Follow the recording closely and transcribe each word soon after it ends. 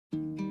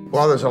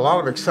Well, there's a lot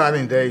of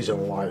exciting days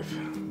in life,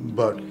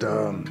 but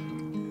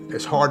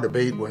it's hard to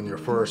beat when your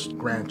first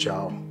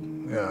grandchild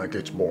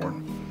gets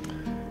born.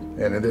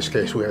 And in this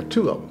case, we had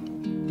two of them.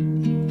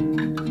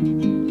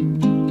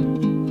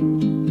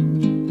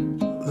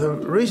 The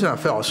reason I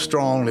felt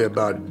strongly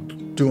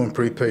about doing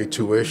prepaid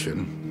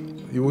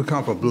tuition, we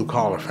come from a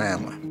blue-collar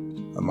family.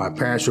 My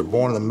parents were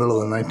born in the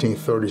middle of the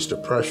 1930s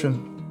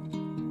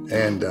Depression,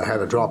 and I had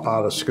to drop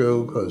out of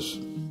school because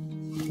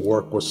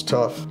work was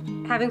tough.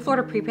 Having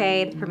Florida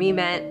Prepaid for me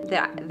meant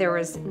that there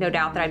was no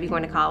doubt that I'd be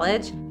going to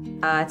college.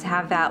 To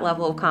have that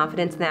level of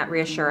confidence and that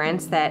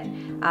reassurance that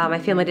my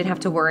family didn't have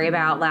to worry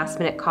about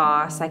last-minute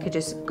costs. I could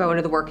just go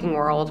into the working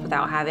world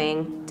without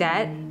having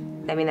debt.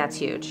 I mean, that's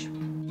huge.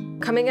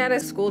 Coming out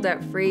of school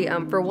debt-free,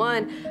 for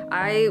one,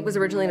 I was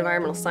originally an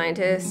environmental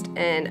scientist,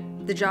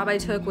 and the job I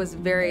took was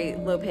very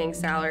low-paying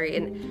salary,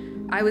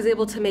 and I was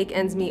able to make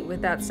ends meet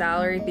with that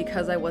salary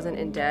because I wasn't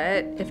in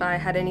debt. If I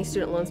had any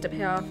student loans to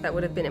pay off, that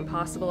would have been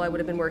impossible. I would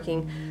have been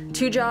working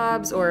 2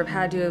 jobs or have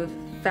had to have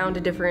found a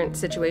different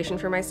situation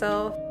for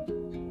myself.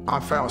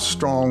 I felt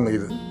strongly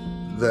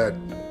that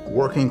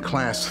working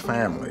class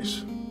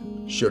families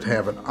should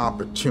have an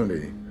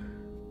opportunity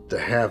to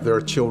have their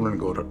children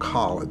go to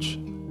college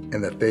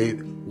and that they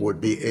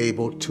would be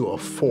able to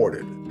afford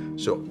it.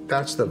 So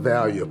that's the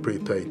value of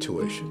prepaid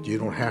tuition. You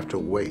don't have to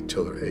wait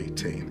till they're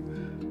 18.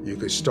 You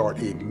could start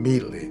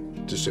immediately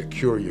to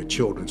secure your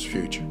children's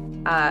future.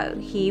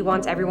 He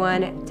wants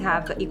everyone to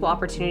have equal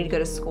opportunity to go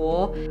to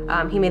school.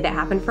 He made that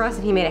happen for us,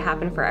 and he made it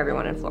happen for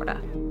everyone in Florida.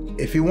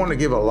 If you want to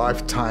give a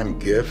lifetime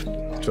gift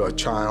to a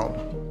child,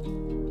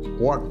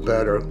 what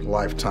better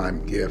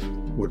lifetime gift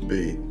would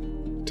be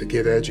to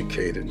get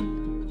educated?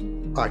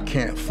 I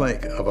can't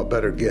think of a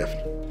better gift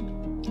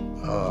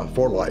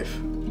for life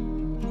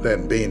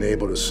than being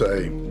able to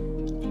say,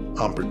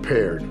 I'm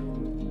prepared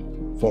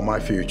for my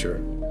future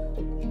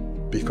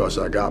because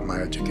I got my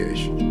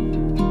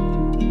education.